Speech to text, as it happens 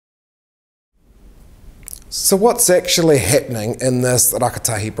So what's actually happening in this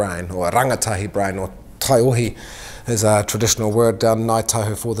rakatahi brain, or rangatahi brain, or taiohi is a traditional word down Ngāi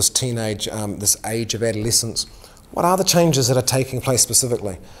Tahu for this teenage, this age of adolescence. What are the changes that are taking place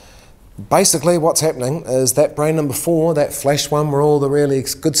specifically? Basically what's happening is that brain number 4, that flash one where all the really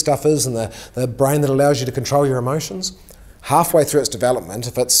good stuff is, and the brain that allows you to control your emotions, halfway through its development,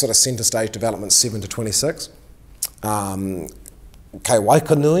 if it's sort of centre stage development 7 to 26, Kei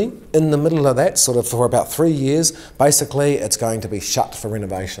Waikanui, in the middle of that, sort of for about 3 years, basically it's going to be shut for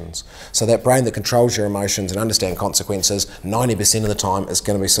renovations. So that brain that controls your emotions and understands consequences, 90% of the time is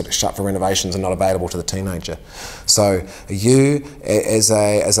going to be sort of shut for renovations and not available to the teenager. So you, as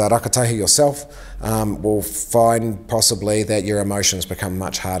a rakatahi yourself, will find possibly that your emotions become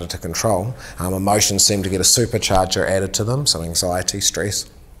much harder to control. Emotions seem to get a supercharger added to them, so anxiety, stress.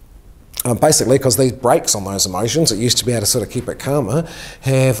 Basically, because these brakes on those emotions that used to be able to sort of keep it calmer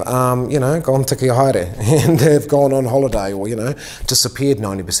have, gone tiki haere and have gone on holiday, or, disappeared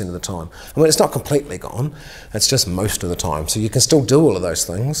 90% of the time. I mean, it's not completely gone, it's just most of the time. So you can still do all of those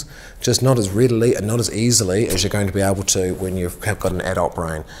things, just not as readily and not as easily as you're going to be able to when you've got an adult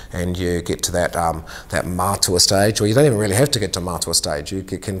brain and you get to that that mātua stage, or you don't even really have to get to mātua stage. You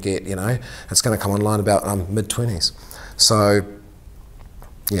can get, it's going to come online about mid-20s. So,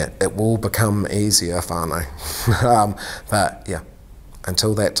 yeah, it will become easier, whānau. But yeah,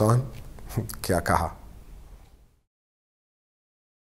 until that time, kia kaha.